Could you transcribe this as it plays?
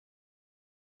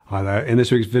Hi there, in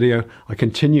this week's video I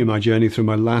continue my journey through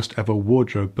my last ever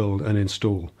wardrobe build and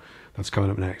install. That's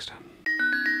coming up next.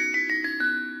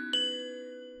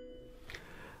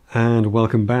 And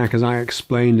welcome back. As I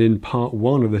explained in part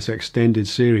 1 of this extended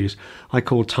series, I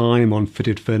called time on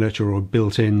fitted furniture or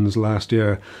built-ins last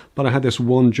year, but I had this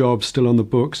one job still on the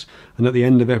books, and at the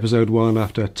end of episode 1,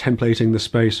 after templating the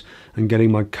space and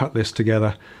getting my cut list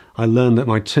together, I learned that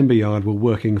my timber yard were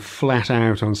working flat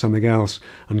out on something else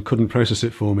and couldn't process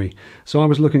it for me. So I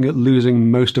was looking at losing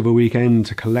most of a weekend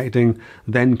to collecting,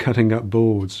 then cutting up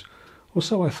boards. Or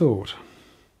so I thought.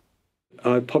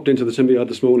 I popped into the timber yard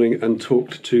this morning and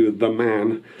talked to the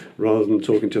man rather than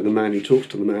talking to the man who talks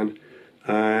to the man.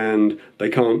 And they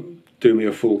can't do me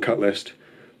a full cut list,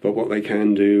 but what they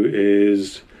can do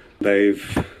is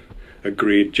they've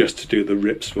agreed just to do the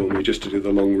rips for me, just to do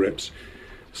the long rips.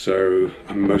 So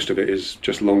most of it is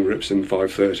just long rips in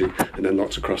 530 and then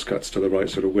lots of cross cuts to the right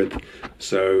sort of width.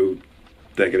 So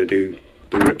they're going to do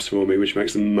the rips for me, which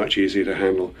makes them much easier to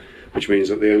handle, which means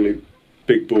that the only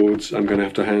big boards I'm going to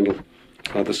have to handle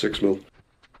are the 6mm.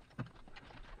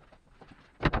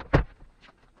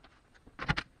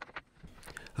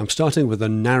 I'm starting with the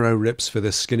narrow rips for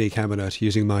this skinny cabinet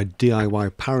using my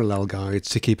DIY parallel guides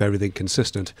to keep everything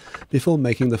consistent before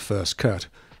making the first cut,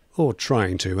 or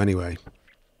trying to anyway.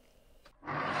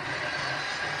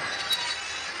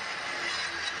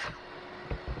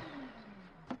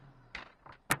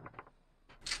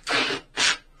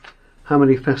 How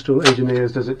many Festool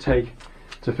engineers does it take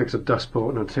to fix a dust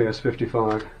port on a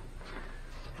TS55?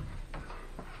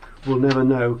 We'll never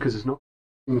know because it's not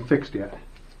fixed yet.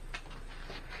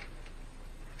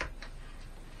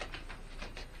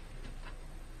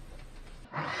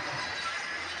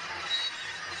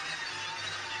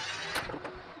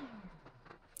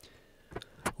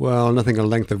 Well, nothing a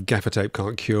length of gaffer tape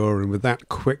can't cure, and with that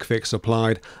quick fix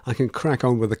applied, I can crack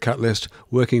on with the cut list,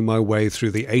 working my way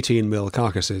through the 18mm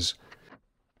carcasses.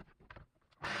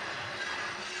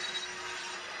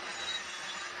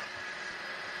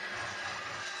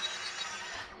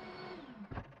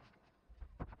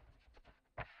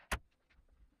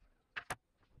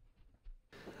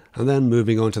 And then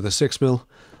moving on to the 6mm,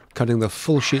 cutting the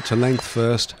full sheet to length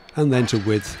first and then to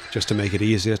width just to make it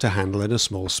easier to handle in a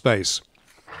small space.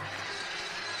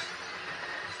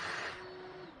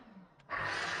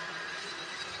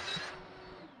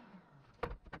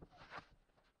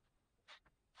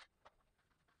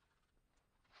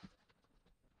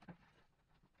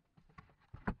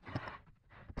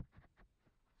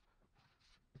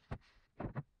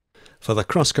 For the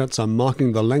crosscuts, I'm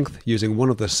marking the length using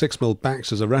one of the 6mm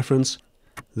backs as a reference,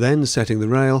 then setting the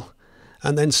rail,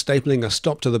 and then stapling a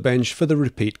stop to the bench for the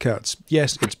repeat cuts.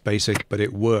 Yes, it's basic, but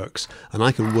it works, and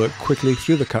I can work quickly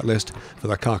through the cut list for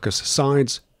the carcass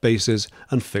sides, bases,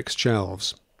 and fixed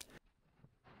shelves.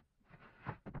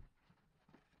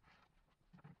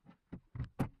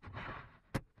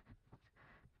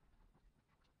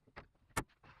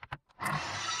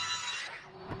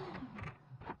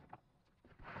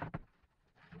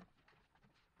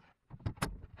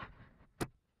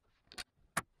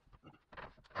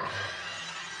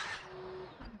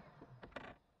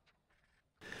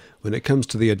 When it comes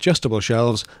to the adjustable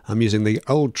shelves, I'm using the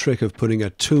old trick of putting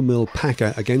a 2mm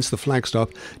packer against the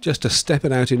flagstop just to step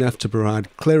it out enough to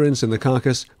provide clearance in the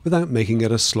carcass without making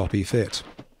it a sloppy fit.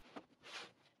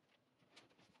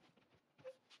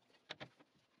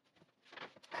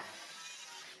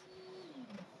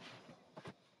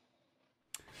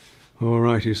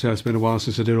 Alrighty, so it's been a while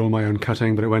since I did all my own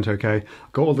cutting, but it went okay.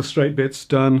 Got all the straight bits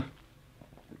done.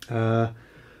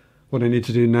 What I need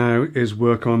to do now is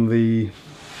work on the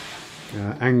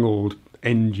angled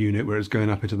end unit where it's going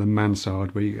up into the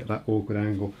mansard, where you get that awkward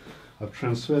angle. I've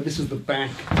transferred, this is the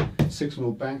back,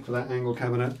 6mm back for that angle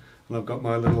cabinet, and I've got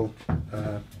my little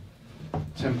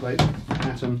template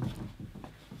pattern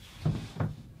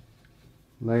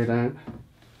laid out,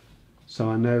 so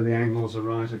I know the angles are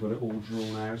right. I've got it all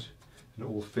drawn out and it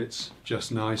all fits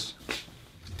just nice.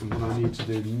 And what I need to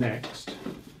do next,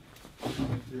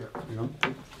 hang on.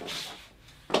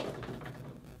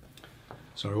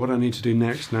 Sorry, what I need to do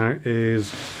next now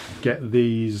is get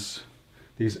these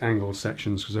angled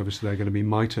sections, because obviously they're going to be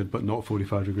mitered but not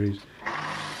 45 degrees.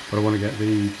 But I want to get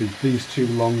these two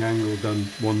long angle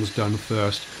ones done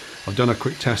first. I've done a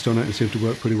quick test on it and it seems to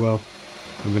work pretty well.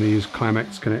 I'm going to use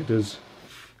Climax connectors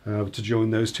to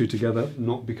join those two together,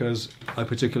 not because I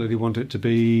particularly want it to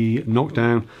be knocked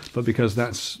down, but because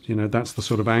that's the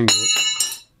sort of angle.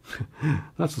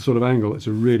 That's the sort of angle. It's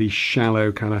a really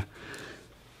shallow kind of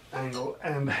angle,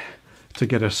 and to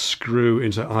get a screw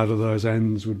into either of those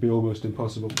ends would be almost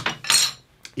impossible.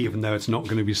 even though it's not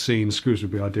going to be seen. Screws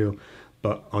would be ideal,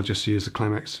 but I'll just use the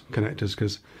Climax connectors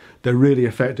because they're really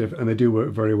effective and they do work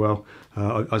very well.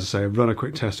 As I say, I've run a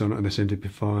quick test on it and they seem to be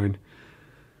fine.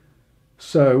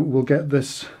 So we'll get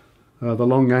this, the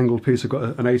long angled piece. I've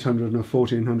got an 800 and a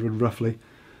 1400 roughly.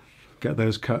 Get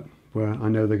those cut where I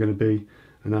know they're going to be,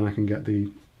 and then I can get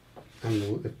the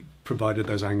angle, provided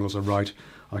those angles are right,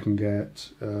 I can get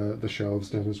the shelves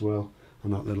done as well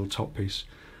on that little top piece.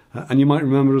 And you might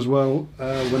remember as well,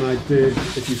 when I did,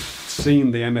 if you've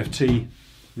seen the MFT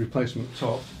replacement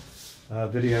top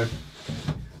video,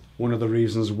 one of the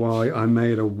reasons why I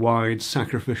made a wide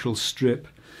sacrificial strip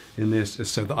in this is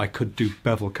so that I could do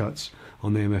bevel cuts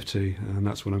on the MFT, and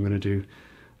that's what I'm going to do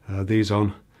these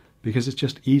on, because it's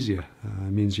just easier.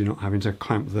 It means you're not having to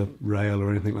clamp the rail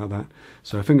or anything like that.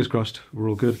 So fingers crossed, we're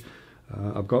all good.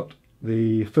 I've got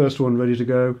the first one ready to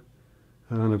go,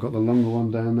 and I've got the longer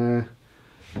one down there.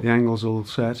 The angle's all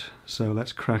set, so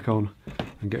let's crack on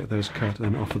and get those cut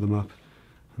and offer them up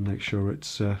and make sure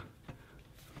it's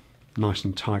nice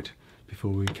and tight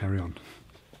before we carry on.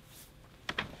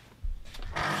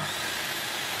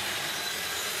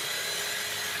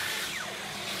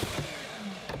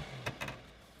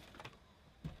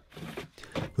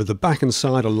 With the back and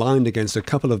side aligned against a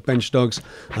couple of bench dogs,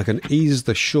 I can ease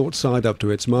the short side up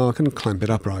to its mark and clamp it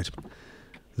upright.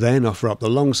 Then offer up the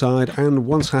long side and,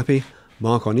 once happy,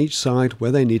 mark on each side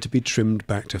where they need to be trimmed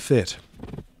back to fit.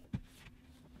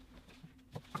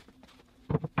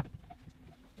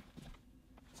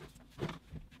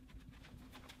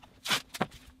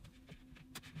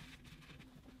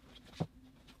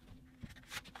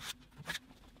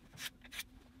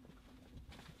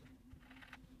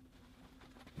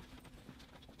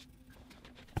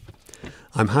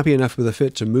 I'm happy enough with the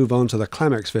fit to move on to the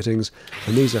Climax fittings,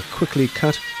 and these are quickly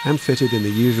cut and fitted in the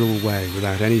usual way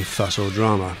without any fuss or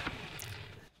drama.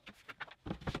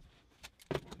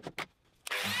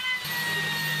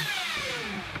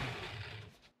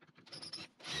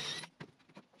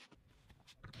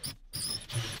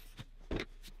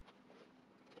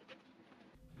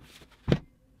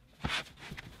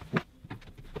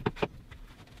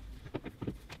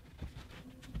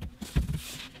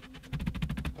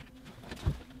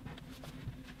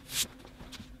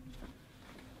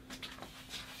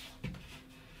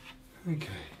 Okay,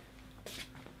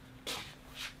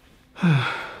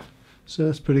 so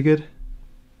that's pretty good.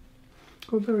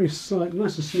 Got very slight,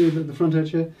 nice and smooth at the front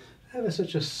edge here. Ever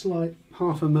such a slight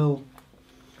 1/2 mm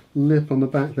lip on the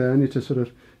back there. I need to sort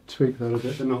of tweak that a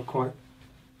bit. They're not quite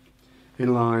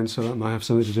in line, so that might have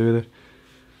something to do with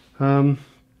it.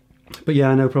 But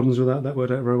yeah, no problems with that. That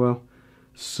worked out very well.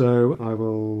 So I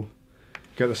will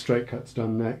get the straight cuts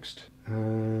done next,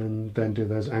 and then do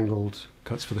those angled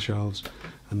cuts for the shelves,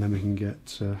 and then we can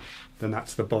get then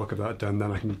that's the bulk of that done.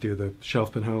 Then I can do the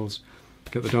shelf pinholes,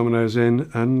 get the dominoes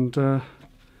in, and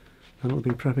it'll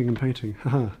be prepping and painting.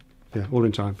 Haha. Yeah, all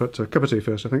in time, but a cup of tea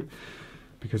first, I think,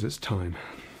 because it's time.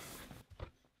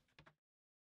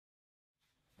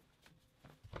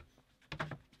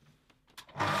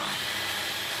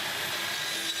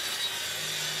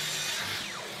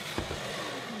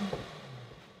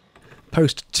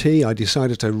 Post-tea, I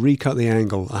decided to recut the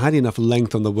angle. I had enough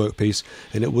length on the workpiece,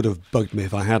 and it would have bugged me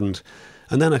if I hadn't.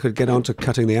 And then I could get on to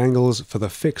cutting the angles for the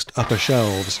fixed upper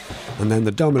shelves, and then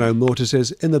the domino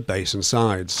mortises in the base and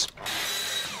sides.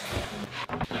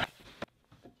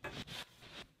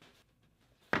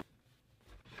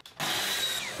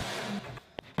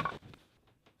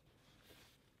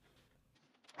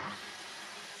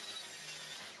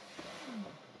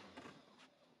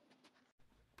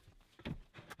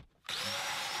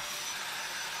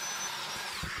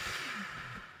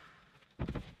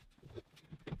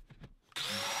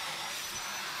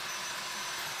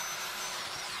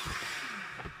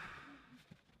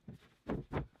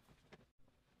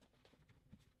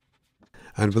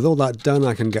 And with all that done,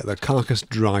 I can get the carcass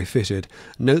dry fitted.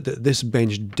 Note that this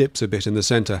bench dips a bit in the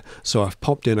centre, so I've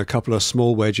popped in a couple of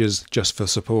small wedges just for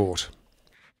support.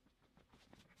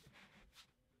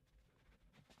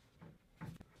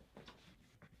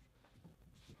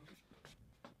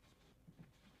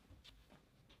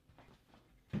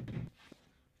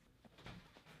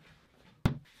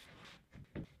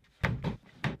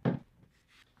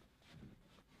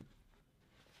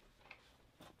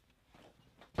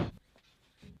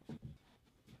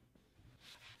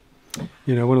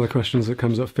 You know, one of the questions that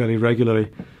comes up fairly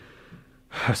regularly,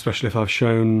 especially if I've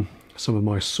shown some of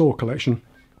my saw collection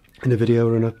in a video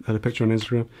or in a picture on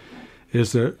Instagram,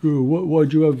 is that, oh, why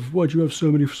do you have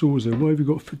so many saws then? Why have you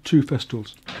got 2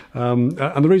 Festals? And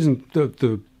the reason,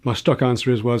 my stock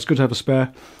answer is, well, it's good to have a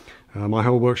spare. My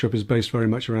whole workshop is based very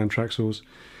much around track saws,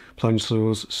 plunge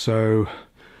saws, so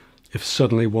if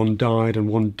suddenly one died and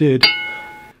one did,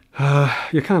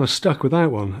 you're kind of stuck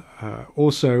without one.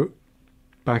 Also,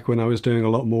 back when I was doing a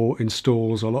lot more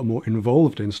installs, a lot more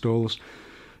involved installs,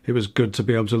 it was good to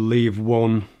be able to leave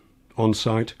one on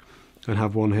site and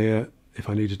have one here if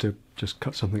I needed to just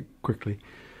cut something quickly.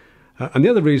 And the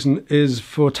other reason is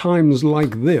for times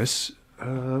like this,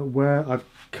 where I've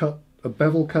cut a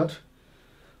bevel cut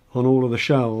on all of the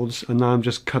shelves and now I'm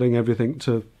just cutting everything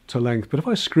to length. But if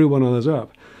I screw one of those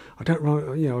up, I don't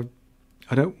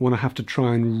want to have to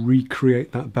try and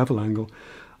recreate that bevel angle.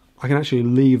 I can actually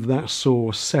leave that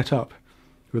saw set up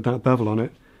with that bevel on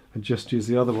it and just use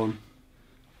the other one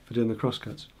for doing the cross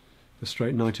cuts, the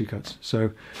straight 90 cuts.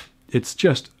 So it's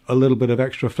just a little bit of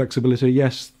extra flexibility.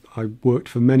 Yes, I worked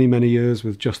for many, many years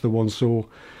with just the one saw,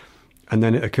 and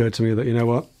then it occurred to me that, you know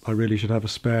what, I really should have a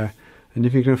spare. And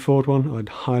if you can afford one, I'd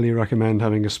highly recommend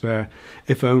having a spare,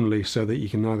 if only so that you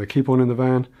can either keep one in the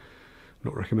van,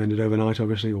 not recommended overnight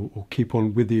obviously, or keep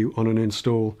one with you on an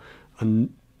install,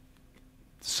 and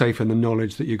safe in the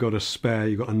knowledge that you've got a spare,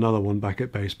 you've got another one back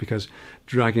at base, because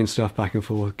dragging stuff back and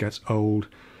forth gets old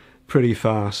pretty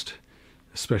fast,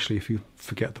 especially if you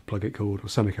forget to plug it cord or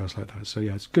something else like that. So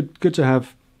yeah, it's good to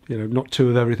have, you know, not two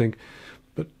of everything,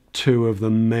 but two of the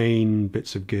main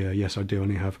bits of gear. Yes, I do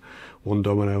only have one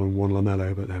domino and one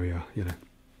lamello, but there we are, you know.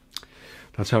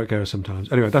 That's how it goes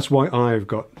sometimes. Anyway, that's why I've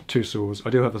got two saws. I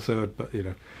do have a third, but, you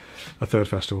know, a third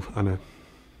Festool and a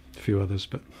few others,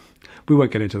 but we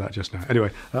won't get into that just now.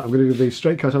 Anyway, I'm going to do the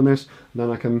straight cut on this, and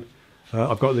then I can,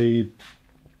 I've got the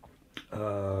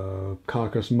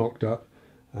carcass mocked up,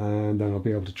 and then I'll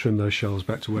be able to trim those shelves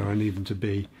back to where I need them to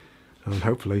be, and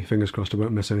hopefully, fingers crossed, I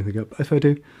won't mess anything up. If I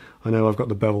do, I know I've got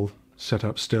the bevel set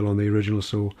up still on the original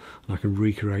saw, and I can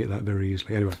recreate that very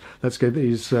easily. Anyway, let's get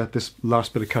these this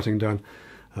last bit of cutting done,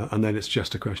 and then it's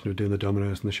just a question of doing the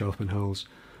dominoes and the shelf pin holes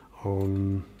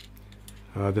on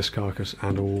this carcass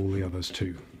and all the others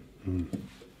too.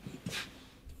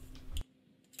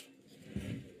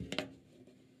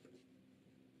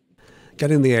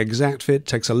 Getting the exact fit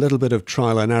takes a little bit of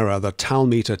trial and error. The towel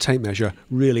meter tape measure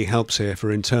really helps here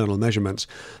for internal measurements,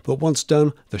 but once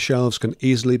done, the shelves can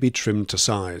easily be trimmed to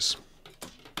size.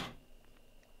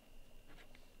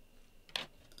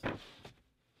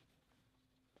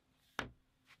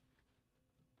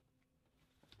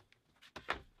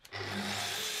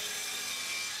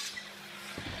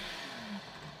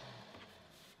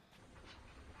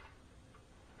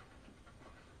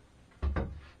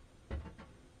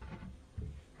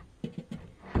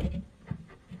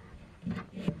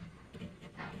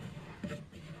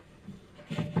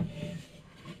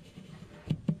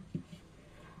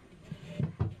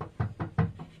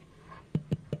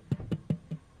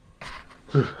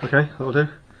 Okay, that'll do.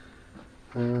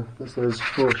 That's those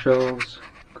 4 shelves,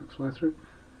 quick fly through.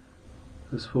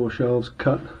 There's 4 shelves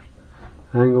cut,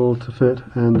 angled to fit,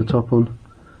 and the top one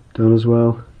done as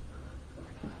well.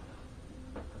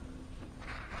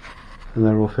 And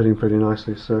they're all fitting pretty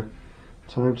nicely, so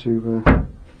time to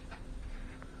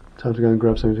go and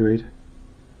grab something to eat.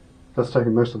 That's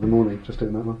taken most of the morning, just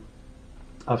doing that one.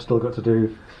 I've still got to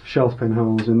do shelf pin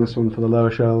holes in this one for the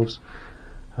lower shelves.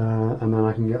 And then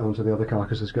I can get onto the other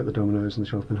carcasses, get the dominoes and the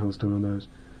shelf pin holes done on those,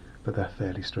 but they're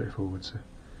fairly straightforward, so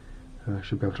I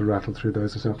should be able to rattle through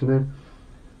those this afternoon.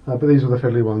 But these are the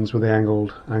fiddly ones with the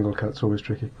angle cuts, always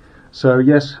tricky. So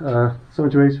yes, something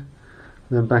to eat, and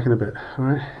then back in a bit. All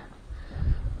right.